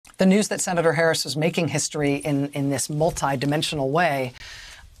the news that Senator Harris was making history in this multi-dimensional way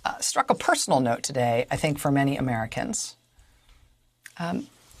struck a personal note today, I think, for many Americans. I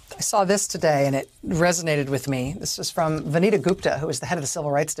saw this today, and it resonated with me. This is from Vanita Gupta, who is the head of the Civil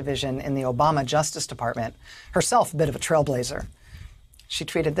Rights Division in the Obama Justice Department, herself a bit of a trailblazer. She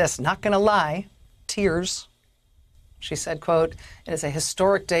tweeted this, "Not gonna lie, tears." She said, quote, "It is a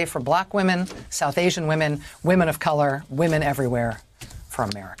historic day for Black women, South Asian women, women of color, women everywhere for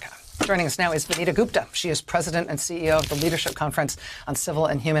America." Joining us now is Vanita Gupta. She is president and CEO of the Leadership Conference on Civil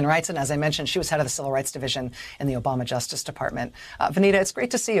and Human Rights. And as I mentioned, she was head of the Civil Rights Division in the Obama Justice Department. Vanita, it's great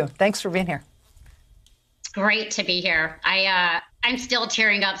to see you. Thanks for being here. It's great to be here. I'm still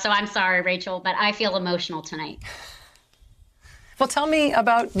tearing up, so I'm sorry, Rachel, but I feel emotional tonight. Well, tell me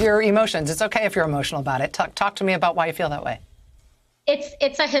about your emotions. It's okay if you're emotional about it. Talk to me about why you feel that way.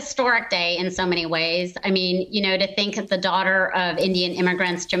 It's a historic day in so many ways. I mean, you know, to think of the daughter of Indian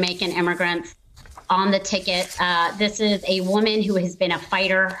immigrants, Jamaican immigrants on the ticket. This is a woman who has been a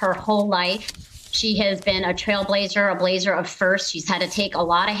fighter her whole life. She has been a trailblazer, a blazer of first. She's had to take a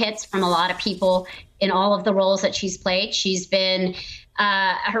lot of hits from a lot of people in all of the roles that she's played. She's been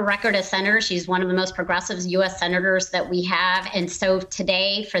her record as senator. She's one of the most progressive U.S. senators that we have. And so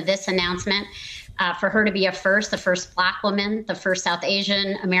today, for this announcement, for her to be the first Black woman, the first South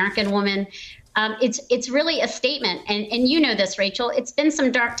Asian American woman, it's really a statement. And you know this, Rachel, it's been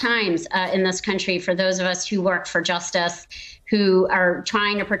some dark times in this country for those of us who work for justice, who are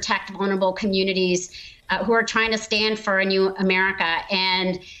trying to protect vulnerable communities, who are trying to stand for a new America.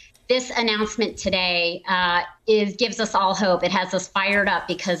 And this announcement today gives us all hope. It has us fired up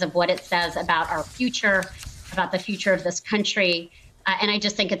because of what it says about our future, about the future of this country. And I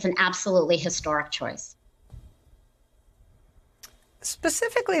just think it's an absolutely historic choice.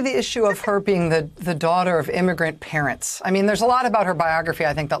 Specifically, the issue of her being the daughter of immigrant parents. I mean, there's a lot about her biography,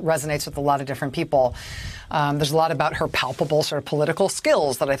 I think, that resonates with a lot of different people. There's a lot about her palpable sort of political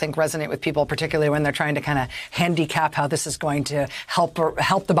skills that I think resonate with people, particularly when they're trying to kind of handicap how this is going to help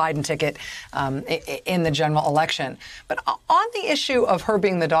the Biden ticket in the general election. But on the issue of her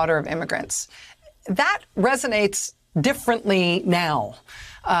being the daughter of immigrants, that resonates differently now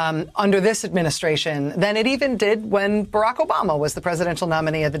under this administration than it even did when Barack Obama was the presidential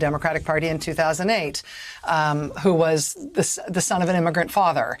nominee of the Democratic Party in 2008, who was the son of an immigrant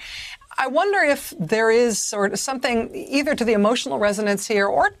father. I wonder if there is sort of something either to the emotional resonance here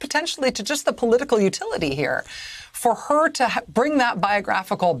or potentially to just the political utility here for her to bring that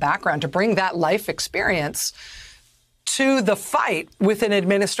biographical background, to bring that life experience to the fight with an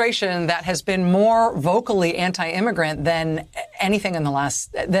administration that has been more vocally anti-immigrant than any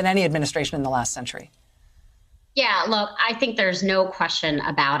administration in the last century. Yeah, look, I think there's no question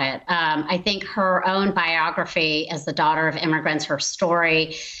about it. I think her own biography as the daughter of immigrants, her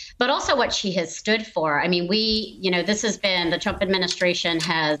story, but also what she has stood for. I mean, the Trump administration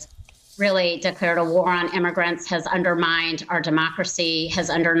has really declared a war on immigrants, has undermined our democracy, has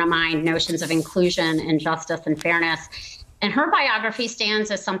undermined notions of inclusion and justice and fairness. And her biography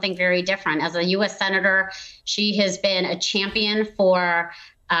stands as something very different. As a U.S. senator, she has been a champion for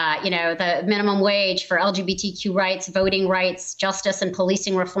the minimum wage, for LGBTQ rights, voting rights, justice and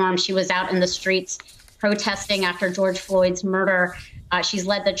policing reform. She was out in the streets protesting after George Floyd's murder. She's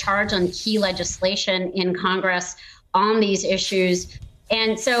led the charge on key legislation in Congress on these issues.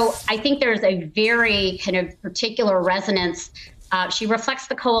 And so I think there's a very kind of particular resonance. She reflects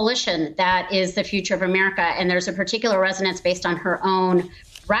the coalition that is the future of America. And there's a particular resonance based on her own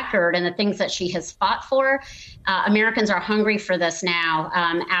record and the things that she has fought for. Americans are hungry for this now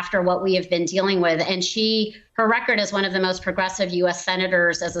after what we have been dealing with. And her record as one of the most progressive U.S.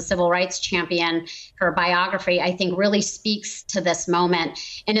 senators as a civil rights champion, her biography, I think, really speaks to this moment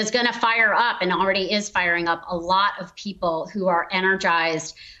and is going to fire up and already is firing up a lot of people who are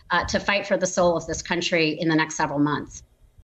energized to fight for the soul of this country in the next several months.